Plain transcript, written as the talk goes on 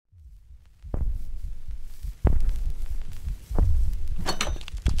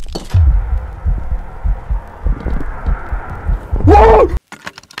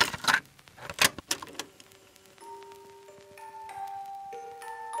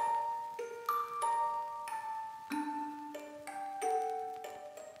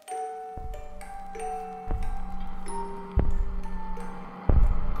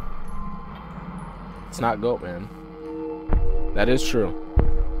not goat, man. That is true.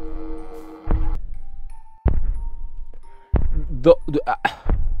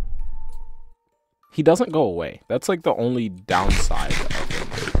 He doesn't go away. That's like the only downside of him.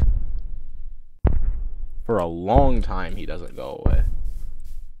 For a long time, he doesn't go away.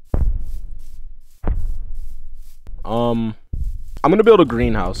 I'm gonna build a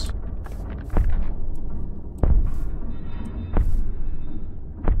greenhouse.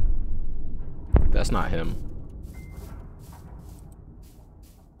 That's not him.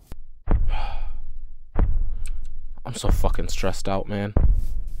 I'm so fucking stressed out, man.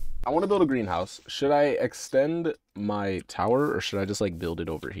 I want to build a greenhouse. Should I extend my tower or should I just like build it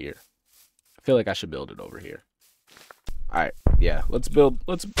over here? I feel like I should build it over here. All right, yeah. Let's build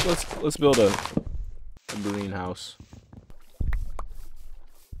a greenhouse.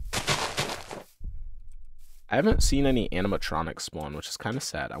 I haven't seen any animatronics spawn, which is kind of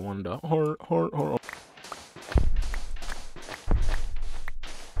sad. I wanted to horror.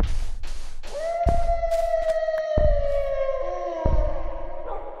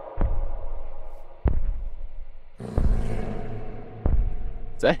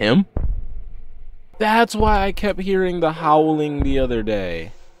 Is that him? That's why I kept hearing the howling the other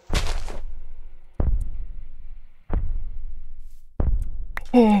day.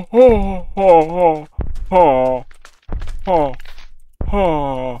 What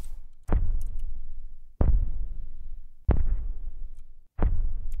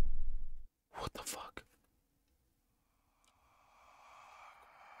the fuck?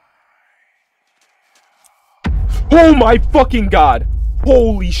 Oh my fucking god!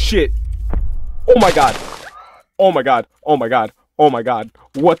 Holy shit! Oh my god! Oh my god! Oh my god! Oh my god!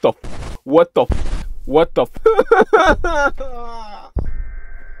 What the? What the? What the?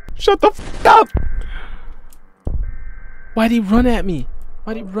 Shut the f up! Why'd he run at me?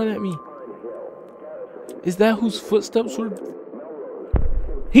 Why'd he run at me? Is that whose footsteps were?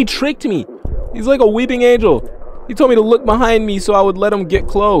 He tricked me. He's like a weeping angel. He told me to look behind me so I would let him get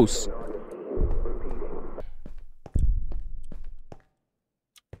close.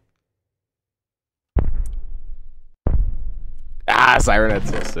 Ah, Siren Head's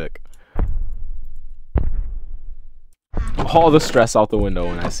so sick. All the stress out the window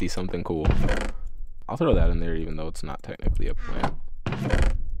when I see something cool. I'll throw that in there even though it's not technically a plant.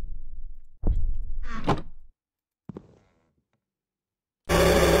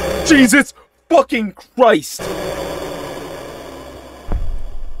 Jesus fucking Christ!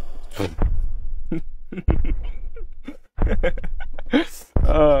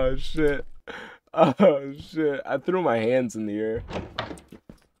 Oh shit. Oh shit. I threw my hands in the air.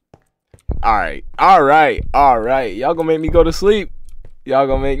 Alright. Alright. Alright. Y'all gonna make me go to sleep. Y'all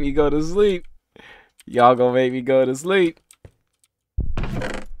gonna make me go to sleep. Y'all gonna make me go to sleep.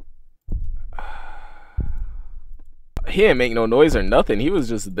 He didn't make no noise or nothing. He was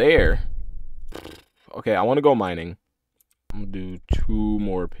just there. Okay, I want to go mining. I'm gonna do 2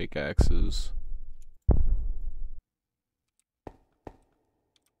 more pickaxes.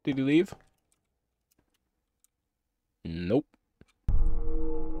 Did he leave? Nope.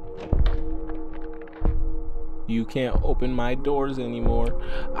 You can't open my doors anymore.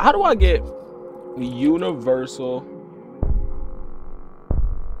 How do I get universal?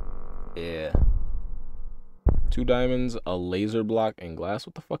 Yeah. 2 diamonds, a laser block, and glass.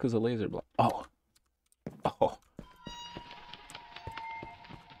 What the fuck is a laser block? Oh. Oh.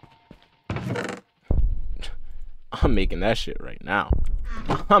 I'm making that shit right now.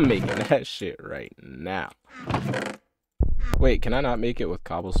 I'm making that shit right now. Wait, can I not make it with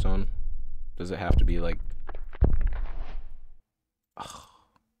cobblestone? Does it have to be like... Oh.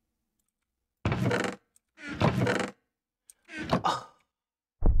 Oh.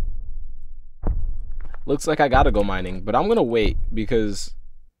 Looks like I gotta go mining, but I'm gonna wait because...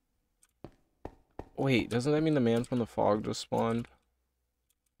 Wait, doesn't that mean the man from the fog just spawned?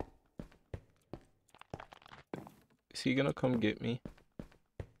 Is he gonna come get me?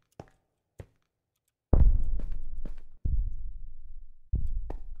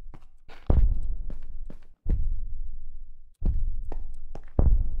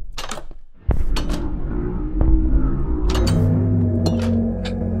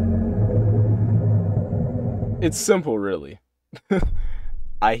 It's simple, really.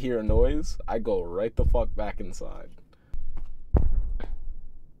 I hear a noise, I go right the fuck back inside.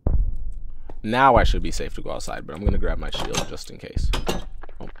 Now I should be safe to go outside, but I'm gonna grab my shield just in case.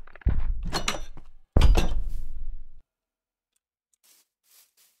 Oh.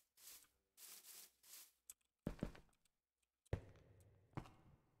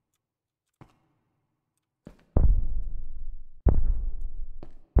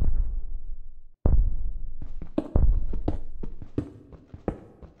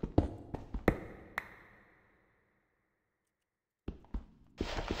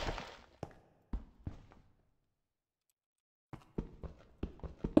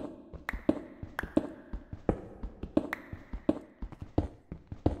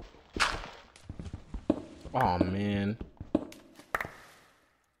 Oh, man.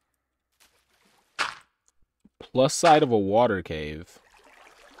 Plus side of a water cave.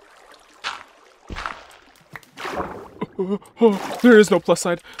 There is no plus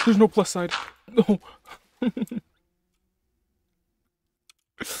side. There's no plus side. No.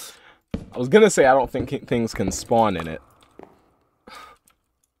 I was gonna say I don't think things can spawn in it.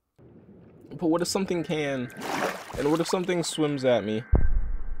 But what if something can? And what if something swims at me?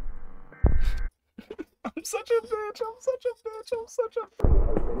 I'm such a bitch. I'm such a bitch. I'm such a...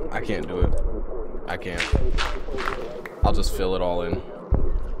 I can't do it. I can't. I'll just fill it all in.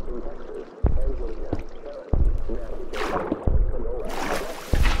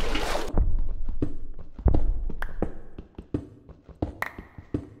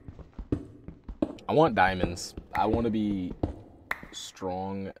 I want diamonds. I want to be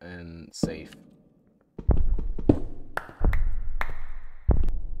strong and safe.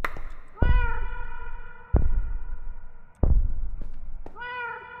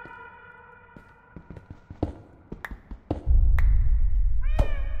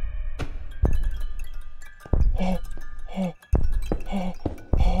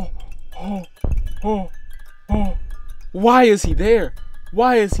 Why is he there?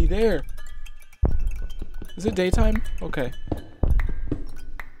 Why is he there? Is it daytime? Okay.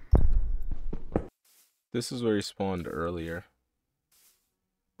 This is where he spawned earlier.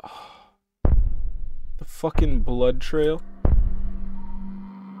 Oh, the fucking blood trail.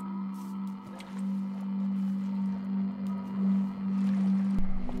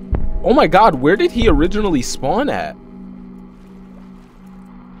 Oh my god, where did he originally spawn at?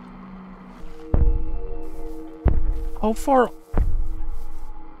 How far?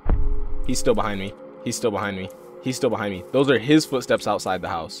 He's still behind me. He's still behind me. He's still behind me. Those are his footsteps outside the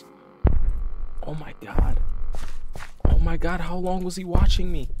house. Oh my god. Oh my god, how long was he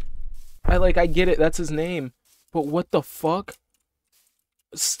watching me? I get it, that's his name. But what the fuck?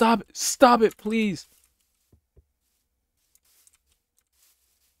 Stop it, please.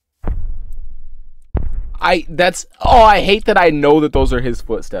 I hate that I know that those are his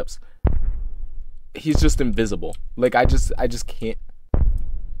footsteps. He's just invisible. Like, I just can't.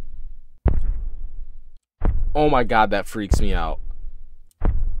 Oh my god, that freaks me out.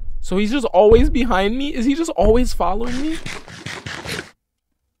 So he's just always behind me? Is he just always following me?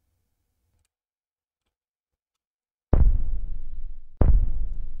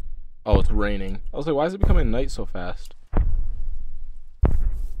 Oh, it's raining. I was like, why is it becoming night so fast?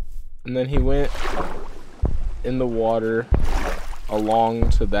 And then he went in the water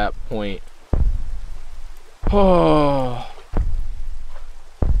along to that point. Oh,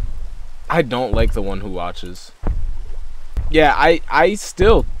 I don't like the one who watches. Yeah, I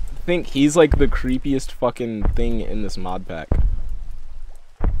still think he's like the creepiest fucking thing in this mod pack.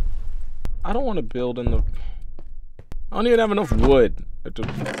 I don't want to build in the... I don't even have enough wood. I have to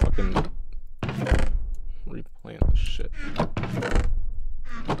fucking replant this shit.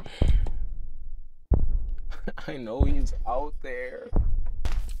 I know he's out there.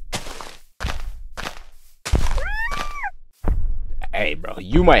 Hey, bro,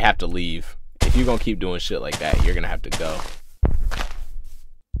 you might have to leave. If you're gonna keep doing shit like that, you're gonna have to go.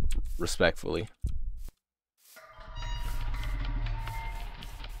 Respectfully.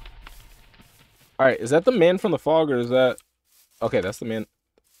 Alright, is that the man from the fog, or is that... Okay, that's the man.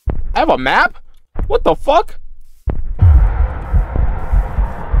 I have a map? What the fuck?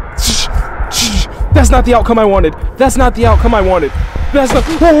 That's not the outcome I wanted. That's not the outcome I wanted. That's not...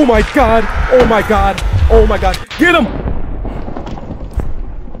 Oh my god. Oh my god. Oh my god. Get him!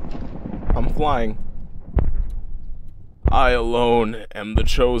 I'm flying. I alone am the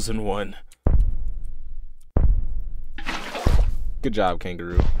chosen one. Good job,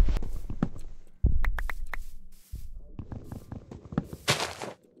 kangaroo.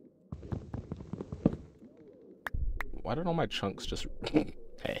 Why did all my chunks just...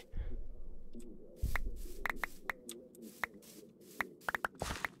 Hey.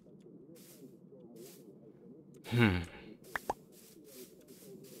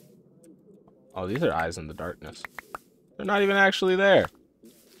 Oh, these are eyes in the darkness. They're not even actually there.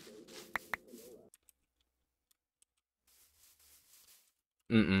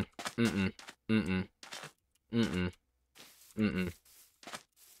 Mm-mm. Mm-mm. Mm-mm. Mm-mm. Mm-mm.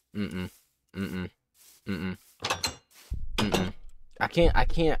 Mm-mm. Mm-mm. Mm-mm. Mm-mm. I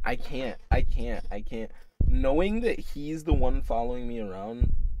can't. Knowing that he's the one following me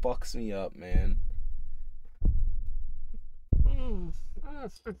around fucks me up, man.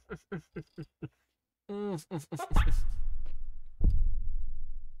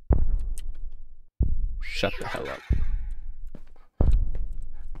 Shut the hell up.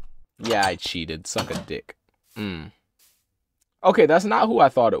 Yeah, I cheated. Suck a dick. Okay, that's not who I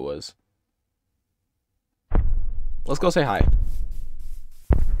thought it was. Let's go say hi.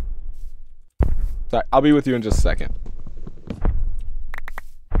 Sorry, I'll be with you in just a second.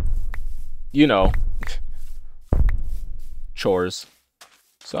 You know. Chores.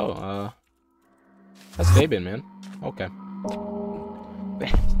 So, that's Fabian, man. Okay.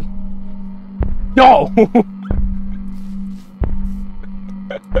 No!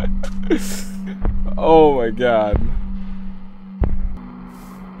 Oh my god.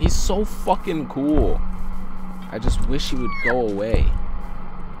 He's so fucking cool. I just wish he would go away.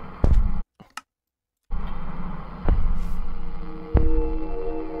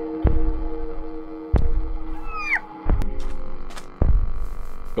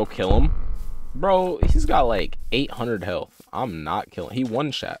 Go kill him? Bro, he's got like 800 health. I'm not killing. He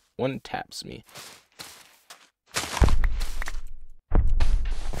one taps me.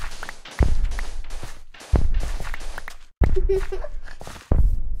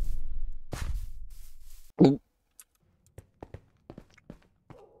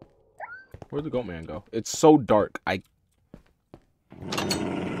 Where'd the goat man go? It's so dark.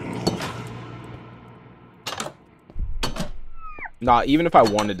 Nah, even if I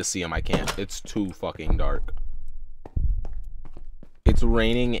wanted to see him, I can't. It's too fucking dark. It's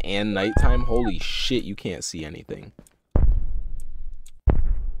raining and nighttime. Holy shit, you can't see anything.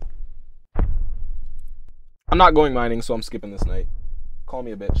 I'm not going mining, so I'm skipping this night. Call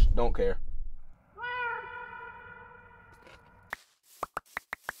me a bitch. Don't care.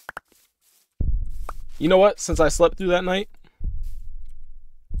 You know what? Since I slept through that night,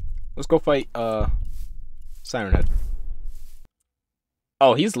 let's go fight Siren Head.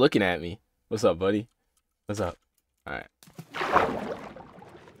 Oh, he's looking at me. What's up, buddy? What's up? Alright.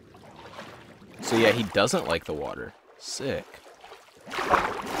 So yeah, he doesn't like the water. Sick.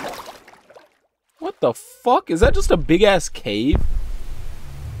 What the fuck? Is that just a big ass cave?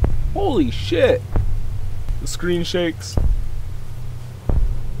 Holy shit. The screen shakes.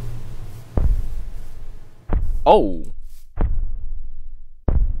 Oh.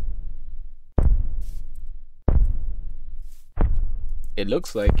 It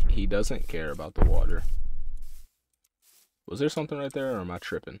looks like he doesn't care about the water. Was there something right there, or am I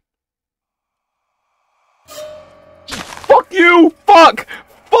tripping? Fuck you! Fuck!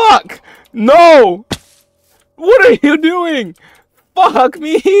 Fuck! No! What are you doing? Fuck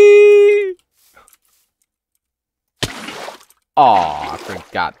me! Aw, I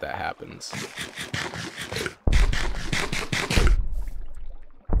forgot that happens.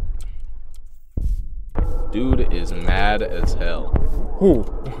 Dude is mad as hell. Ooh.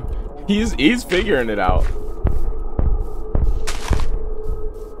 He's figuring it out.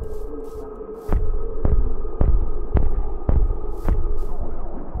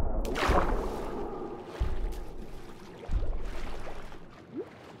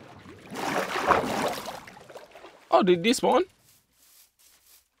 Oh, did he despawn?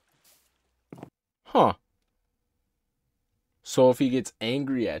 Huh. So if he gets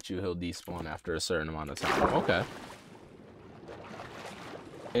angry at you, he'll despawn after a certain amount of time. Okay.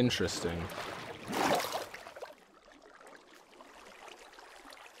 Interesting. I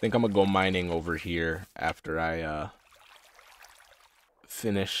think I'm gonna go mining over here after I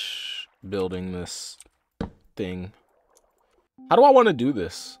finish building this thing. How do I want to do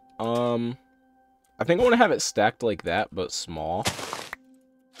this? I think I want to have it stacked like that, but small.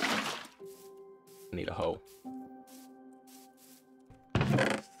 I need a hoe.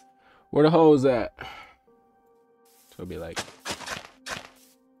 Where the hoe is at? So it'll be like...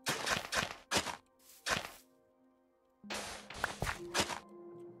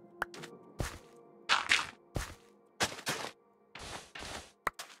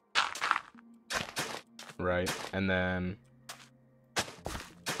 Right, and then...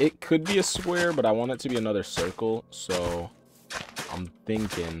 It could be a square, but I want it to be another circle, so... I'm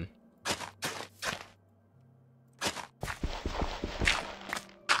thinking...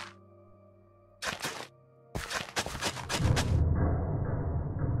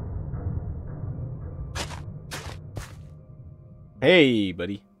 Hey,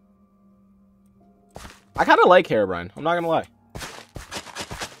 buddy. I kind of like Herobrine. I'm not gonna lie.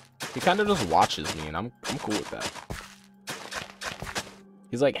 He kind of just watches me, and I'm cool with that.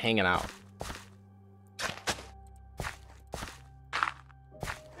 He's like hanging out.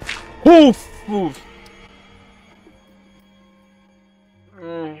 Oof! Oof.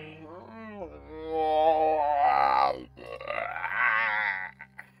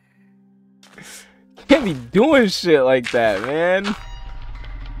 Can't be doing shit like that, man.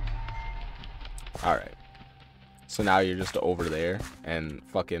 Alright. So now you're just over there and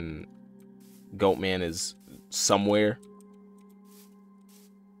fucking Goatman is somewhere.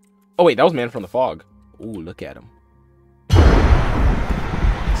 Oh wait, that was Man from the Fog. Ooh, look at him.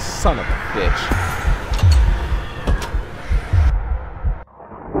 Son of a bitch.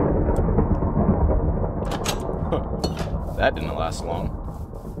 That didn't last long.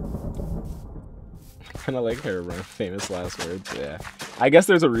 Kind of like Herobrine, famous last words. Yeah. I guess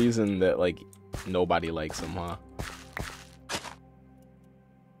there's a reason that, like, nobody likes him, huh?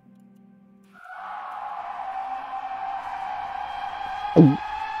 Ooh.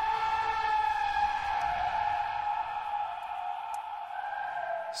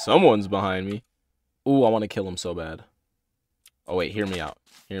 Someone's behind me. Ooh, I want to kill him so bad. Oh, wait, hear me out.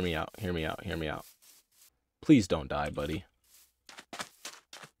 Hear me out. Hear me out. Hear me out. Please don't die, buddy.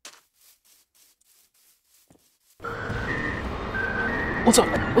 What's up?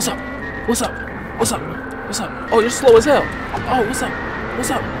 What's up? What's up? What's up? What's up? Oh, you're slow as hell. Oh, what's up? What's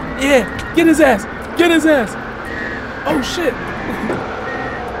up? Yeah, get his ass. Get his ass. Oh, shit.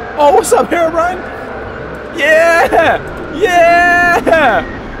 Oh, what's up, Herobrine? Yeah. Yeah.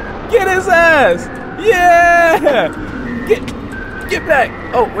 Get his ass. Yeah. Get back.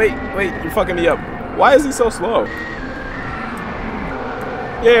 Oh, wait. You're fucking me up. Why is he so slow?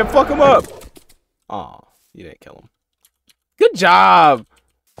 Yeah, fuck him up. Aw, you didn't kill him. Good job.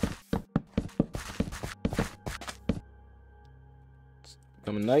 It's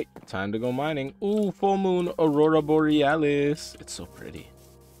coming night. Time to go mining. Ooh, full moon, aurora borealis. It's so pretty.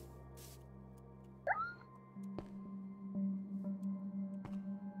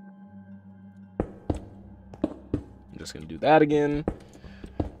 I'm just gonna do that again.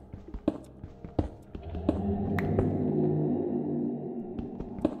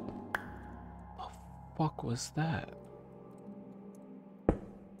 Fuck was that?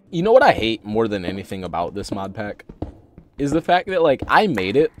 You know what I hate more than anything about this mod pack is the fact that, like, I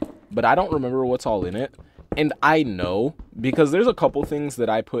made it, but I don't remember what's all in it. And I know because there's a couple things that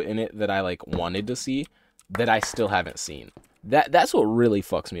I put in it that I, like, wanted to see that I still haven't seen. That's what really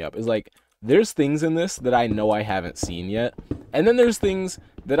fucks me up, is like there's things in this that I know I haven't seen yet, and then there's things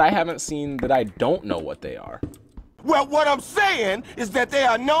that I haven't seen that I don't know what they are. Well, what I'm saying is that there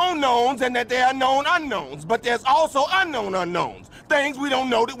are known knowns and that there are known unknowns, but there's also unknown unknowns. Things we don't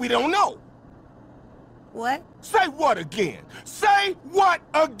know that we don't know. What? Say what again? Say what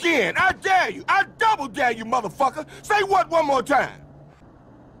again? I dare you. I double dare you, motherfucker. Say what one more time.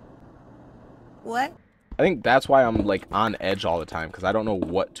 What? I think that's why I'm, like, on edge all the time, because I don't know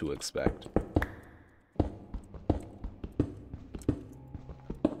what to expect.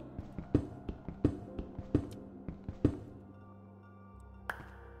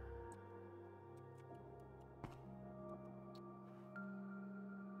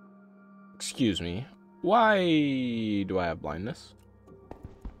 Excuse me. Why do I have blindness?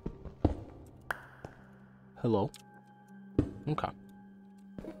 Hello? Okay.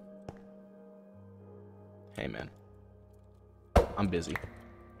 Hey, man. I'm busy.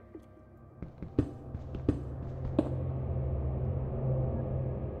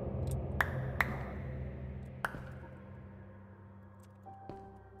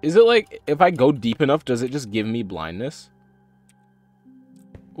 Is it like, if I go deep enough, does it just give me blindness?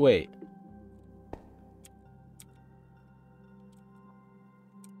 Wait.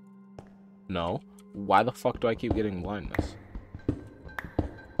 No. Why the fuck do I keep getting blindness?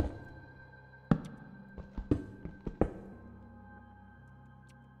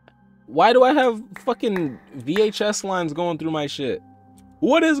 Why do I have fucking VHS lines going through my shit?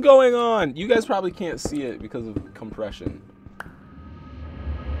 What is going on? You guys probably can't see it because of compression.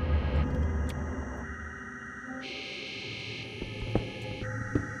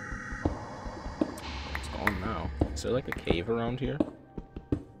 It's gone now. Is there like a cave around here?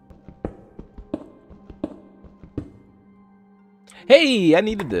 Hey, I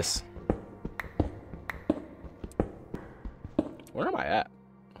needed this. Where am I at?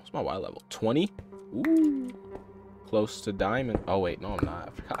 What's my Y level? 20? Ooh. Close to diamond. Oh, wait. No, I'm not.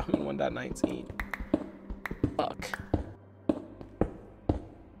 I forgot I'm in 1.19. Fuck.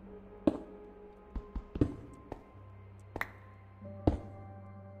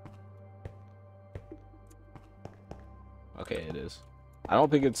 Okay, it is. I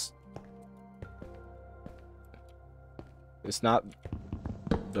don't think it's... It's not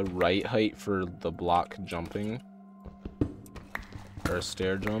the right height for the block jumping. Or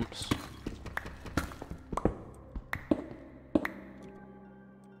stair jumps.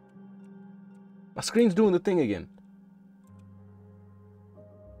 My screen's doing the thing again.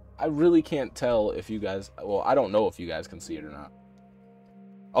 I really can't tell if you guys... Well, I don't know if you guys can see it or not.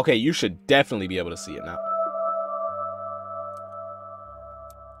 Okay, you should definitely be able to see it now.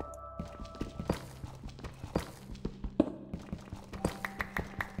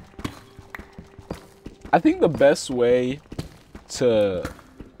 I think the best way to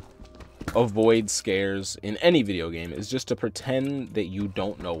avoid scares in any video game is just to pretend that you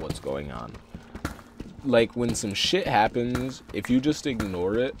don't know what's going on. Like, when some shit happens, if you just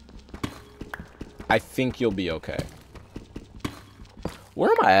ignore it, I think you'll be okay. Where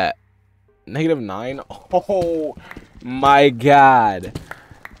am I at? -9? Oh my god.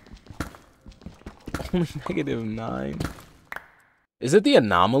 Only -9. Is it the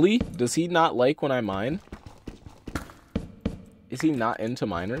anomaly? Does he not like when I mine? Is he not into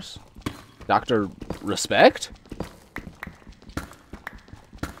miners? Dr. Respect?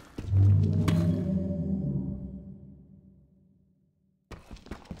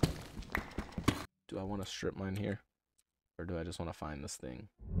 Do I want to strip mine here? Or do I just want to find this thing?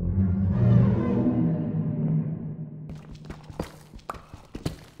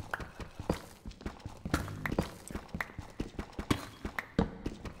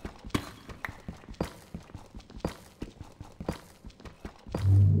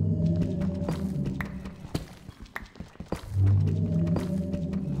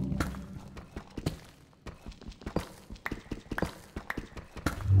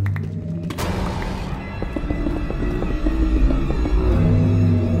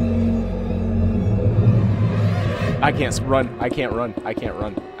 I can't run. I can't run. I can't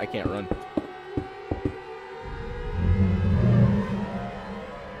run. I can't run.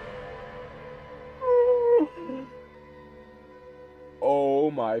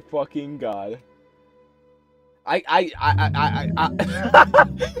 Oh my fucking god. I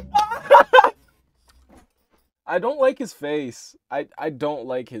don't like his face. I don't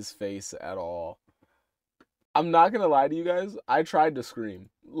like his face at all. I'm not gonna lie to you guys. I tried to scream.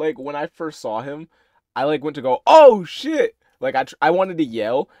 Like, when I first saw him, I like went to go, oh shit! Like, I wanted to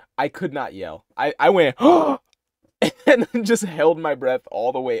yell. I could not yell. I went, oh! And then just held my breath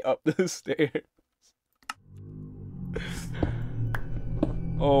all the way up the stairs.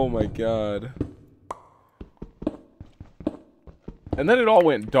 Oh my god. And then it all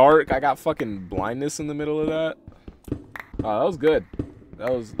went dark. I got fucking blindness in the middle of that. Oh, that was good.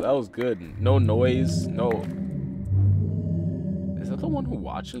 That was good. No noise. No. Is that the one who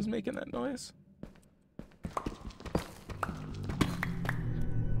watches making that noise?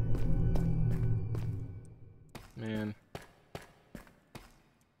 Man.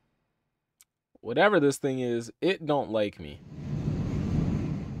 Whatever this thing is, it don't like me.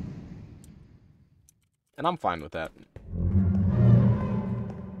 And I'm fine with that.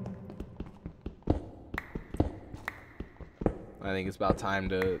 I think it's about time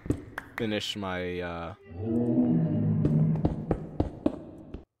to finish my, I'm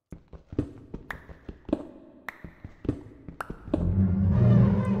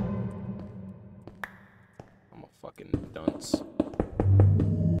a fucking dunce.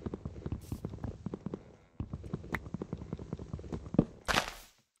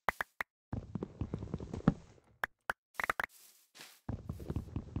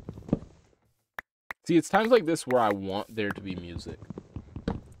 See, it's times like this where I want there to be music.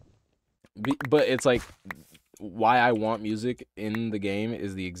 But it's like, why I want music in the game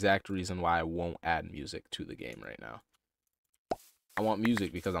is the exact reason why I won't add music to the game right now. I want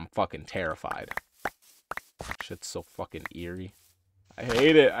music because I'm fucking terrified. Shit's so fucking eerie. I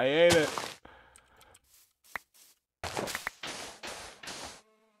hate it. I hate it.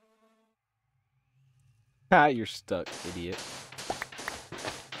 Ah, you're stuck, idiot.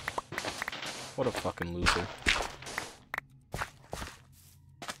 What a fucking loser.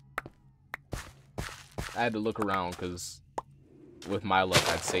 I had to look around because with my luck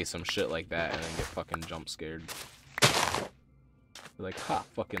I'd say some shit like that and then get fucking jump scared. Like, ha,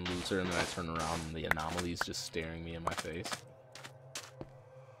 fucking loser, and then I turn around and the anomaly's just staring me in my face.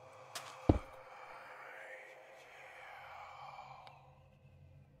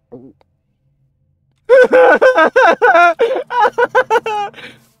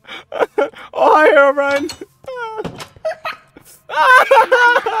 Oh, I hear him run.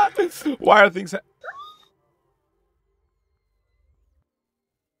 Why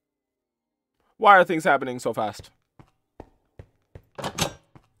are things happening so fast?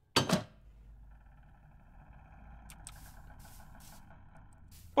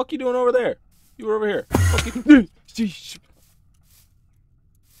 Fuck you doing over there? You were over here. Fuck you.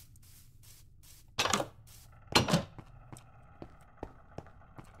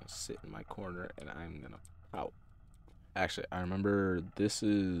 Sit in my corner and I'm gonna out. Actually, I remember this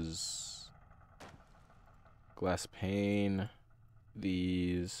is glass pane,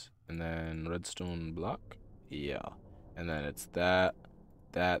 these, and then redstone block. Yeah, and then it's that,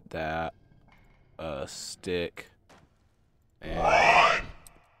 a stick, and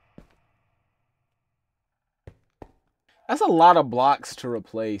That's a lot of blocks to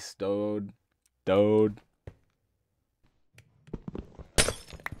replace, dude.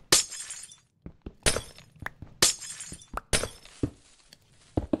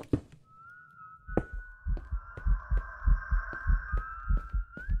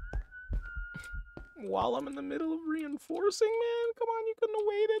 While I'm in the middle of reinforcing, man. Come on, you couldn't have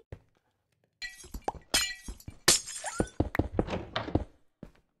waited.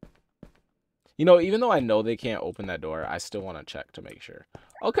 You know, even though I know they can't open that door, I still want to check to make sure.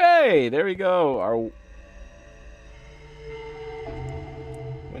 Okay, there we go. Our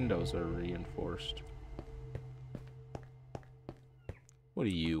windows are reinforced. What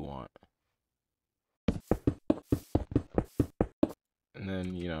do you want? And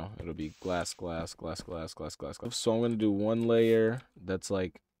then, you know, it'll be glass, glass, glass, glass, glass, glass, glass. So I'm going to do one layer that's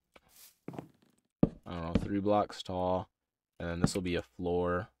like, I don't know, 3 blocks tall. And then this will be a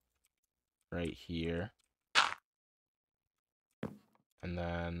floor right here. And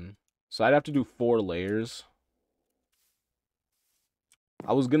then, so I'd have to do 4 layers.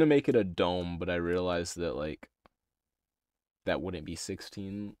 I was going to make it a dome, but I realized that, like, that wouldn't be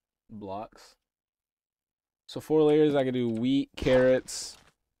 16 blocks. So 4 layers, I could do wheat, carrots.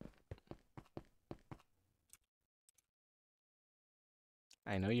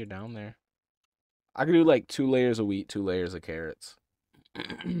 I know you're down there. I could do like 2 layers of wheat, 2 layers of carrots.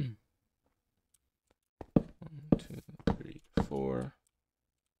 1, 2, 3, 4.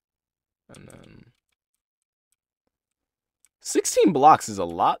 And then 16 blocks is a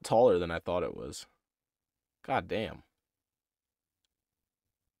lot taller than I thought it was. God damn.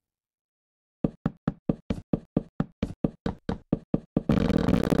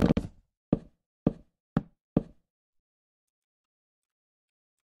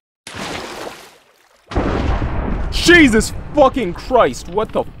 Jesus fucking Christ,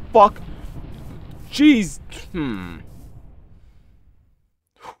 what the fuck? Jeez.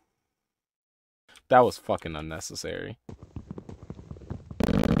 That was fucking unnecessary.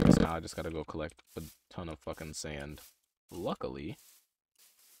 So now I just gotta go collect a ton of fucking sand. Luckily,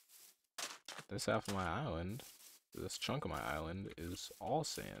 this half of my island, this chunk of my island, is all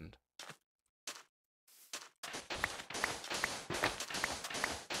sand.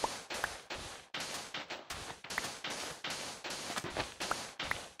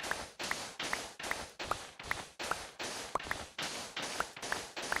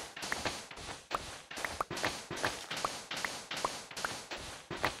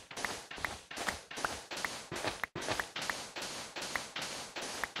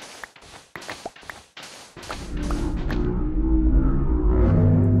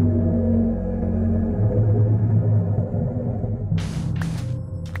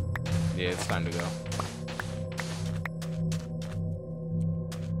 Time to go.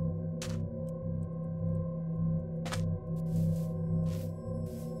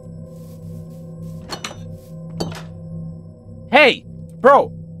 Hey, bro,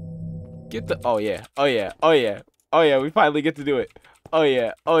 get the. Oh yeah, oh yeah, oh yeah, oh yeah. We finally get to do it. Oh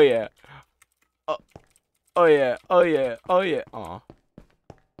yeah, oh yeah, oh yeah, oh yeah, oh yeah. Aw.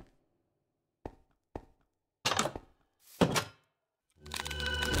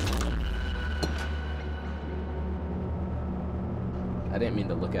 I didn't mean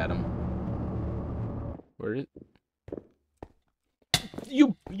to look at him. Where is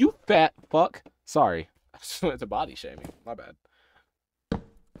you fat fuck? Sorry. I just went to body shaming. My bad.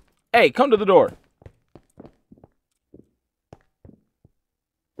 Hey, come to the door.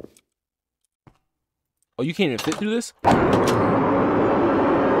 Oh, you can't even fit through this?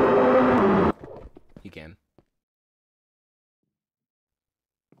 You can.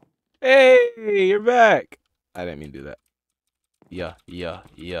 Hey, you're back. I didn't mean to do that. Yeah.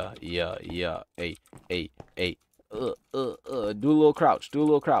 Hey. Do a little crouch. Do a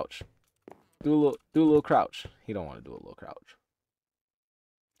little crouch. Do a little crouch. He don't want to do a little crouch.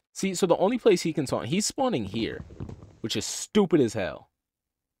 See, so the only place he can spawn, he's spawning here, which is stupid as hell.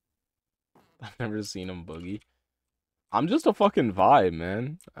 I've never seen him boogie. I'm just a fucking vibe,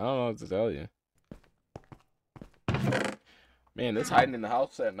 man. I don't know what to tell you. Man, this hiding in the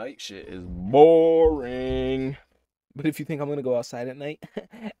house at night shit is boring. But if you think I'm gonna go outside at night,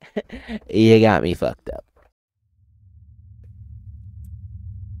 you got me fucked up.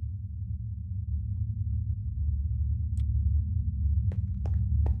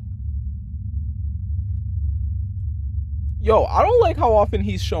 Yo, I don't like how often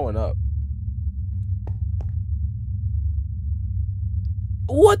he's showing up.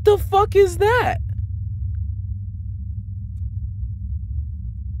 What the fuck is that?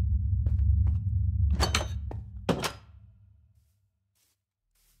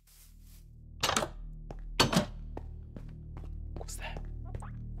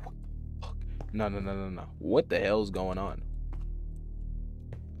 No, no, no, no, no. What the hell's going on?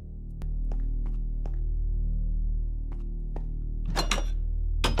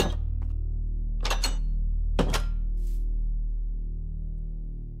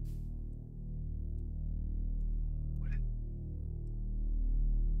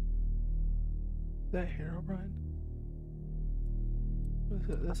 Is that Herobrine? What is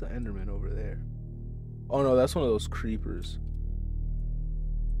that? That's an Enderman over there. Oh no, that's one of those creepers.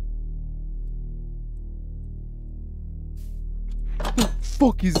 What the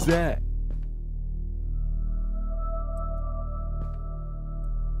fuck is that?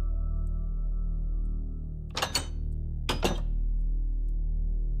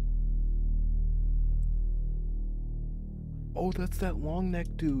 Oh, that's that long neck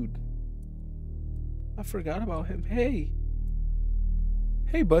dude. I forgot about him. Hey.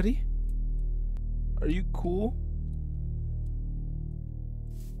 Hey, buddy. Are you cool?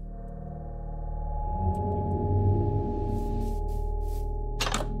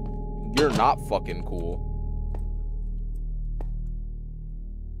 You're not fucking cool.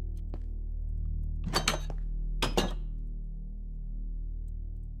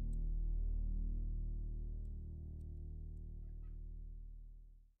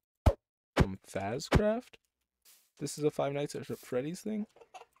 Fazcraft? This is a Five Nights at Freddy's thing?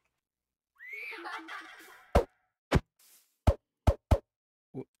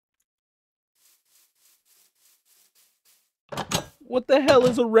 What the hell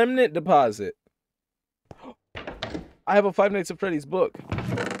is a remnant deposit? I have a Five Nights at Freddy's book.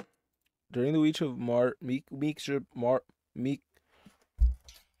 During the week of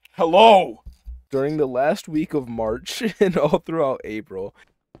Hello! During the last week of March and all throughout April.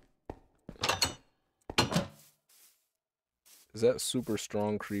 Is that super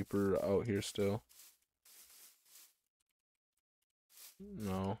strong creeper out here still?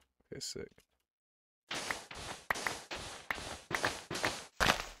 No. Okay, sick.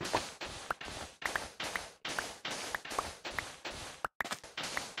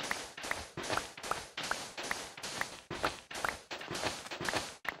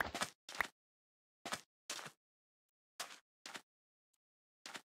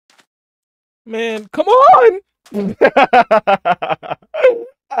 Man, come on! Come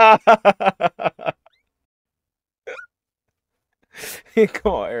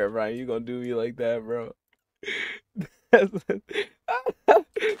on, Aaron, Brian, you gonna do me like that, bro?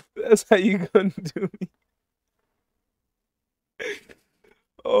 That's how you gonna do me.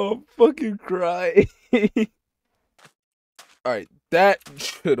 Oh, I'm fucking cry. Alright, that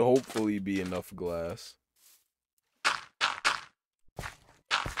should hopefully be enough glass.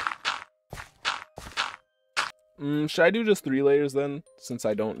 Should I do just 3 layers then, since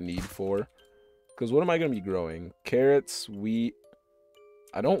I don't need 4? Because what am I going to be growing? Carrots, wheat.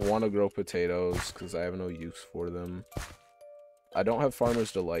 I don't want to grow potatoes, because I have no use for them. I don't have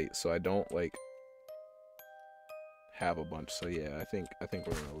Farmer's Delight, so I don't, like, have a bunch. So yeah, I think we're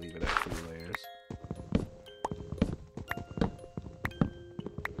going to leave it at 3 layers.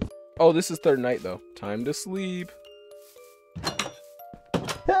 Oh, this is 3rd night, though. Time to sleep.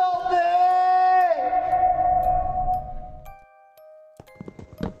 Help me!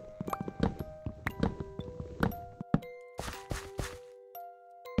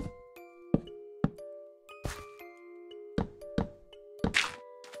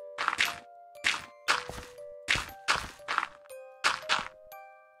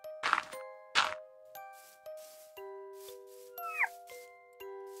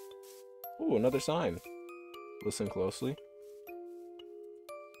 Ooh, another sign. Listen closely.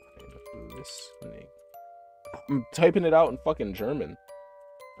 I'm listening. I'm typing it out in fucking German.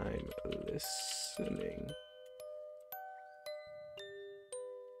 I'm listening.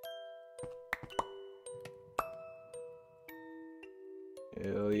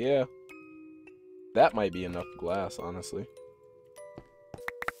 Hell yeah. That might be enough glass, honestly.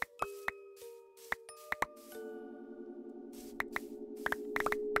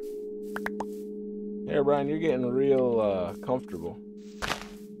 Hey, Brian, you're getting real comfortable.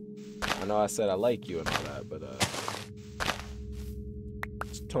 I know I said I like you and all that, but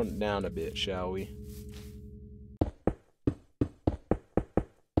let's tone it down a bit, shall we?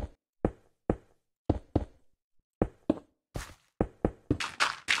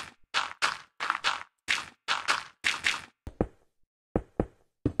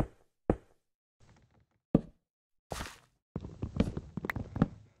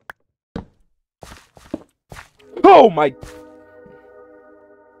 Oh my...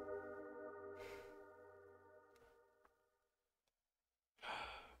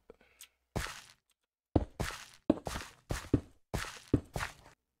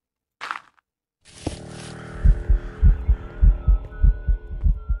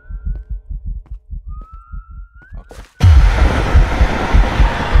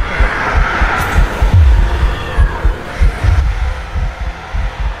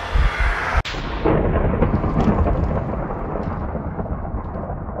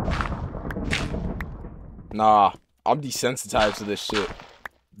 Nah, I'm desensitized to this shit.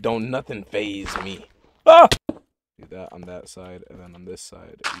 Don't nothing phase me. Ah! Do that on that side, and then on this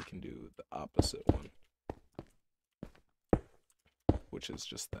side, we can do the opposite one. Which is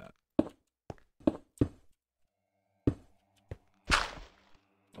just that.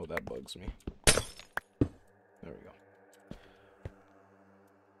 Oh, that bugs me. There we go.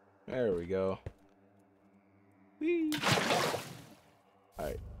 There we go. Whee!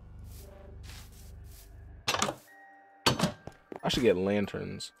 Alright. I should get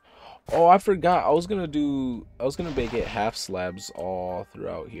lanterns. Oh, I forgot. I was gonna make it half slabs all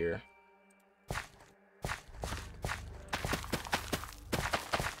throughout here.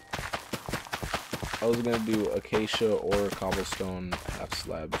 I was gonna do acacia or cobblestone half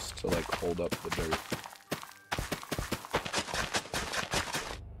slabs to like hold up the dirt.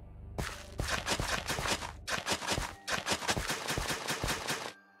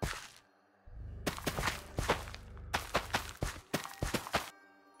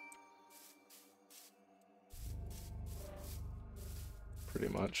 Pretty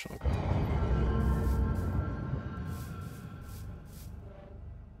much, okay.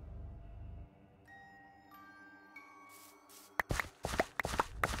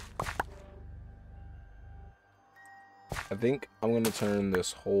 I think I'm gonna turn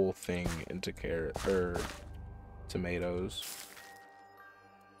this whole thing into tomatoes.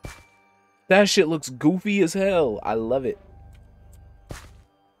 That shit looks goofy as hell. I love it.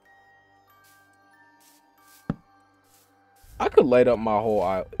 I could light up my whole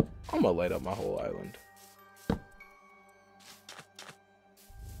island. I'm gonna light up my whole island.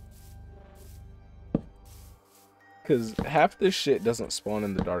 Cause half this shit doesn't spawn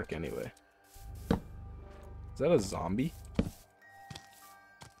in the dark anyway. Is that a zombie?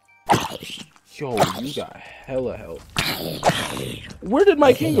 Yo, you got hella help. Where did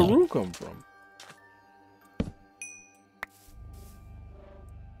my kangaroo come from?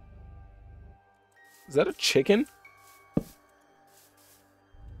 Is that a chicken?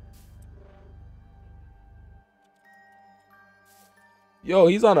 Yo,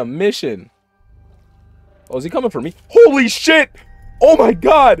 he's on a mission. Oh, is he coming for me? Holy shit! Oh my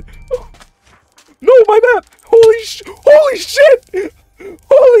god! No, my map! Holy shit! Holy shit!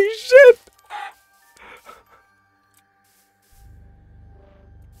 Holy shit!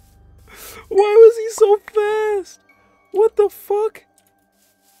 Why was he so fast? What the fuck?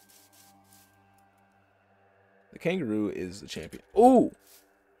 The kangaroo is the champion. Ooh!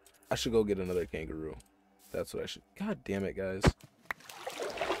 I should go get another kangaroo. That's what I should. God damn it, guys.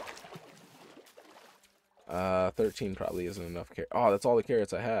 13 probably isn't enough carrot. Oh, that's all the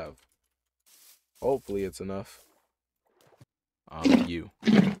carrots I have. Hopefully it's enough. You.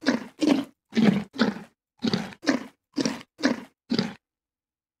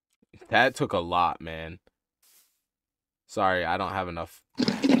 That took a lot, man. Sorry, I don't have enough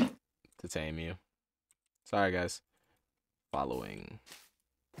to tame you. Sorry, guys. Following.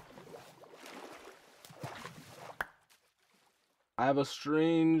 I have a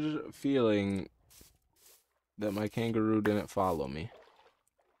strange feeling that my kangaroo didn't follow me.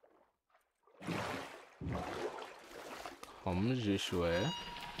 Come this way.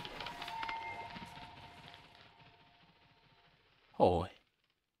 Oh.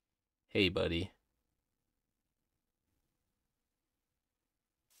 Hey, buddy.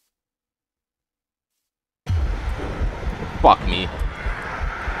 Fuck me.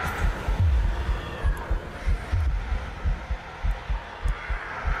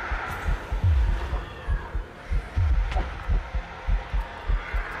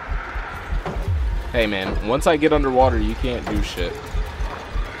 Hey man, once I get underwater, you can't do shit.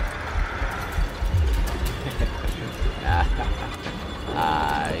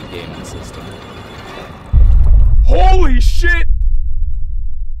 Gaming system. Holy shit!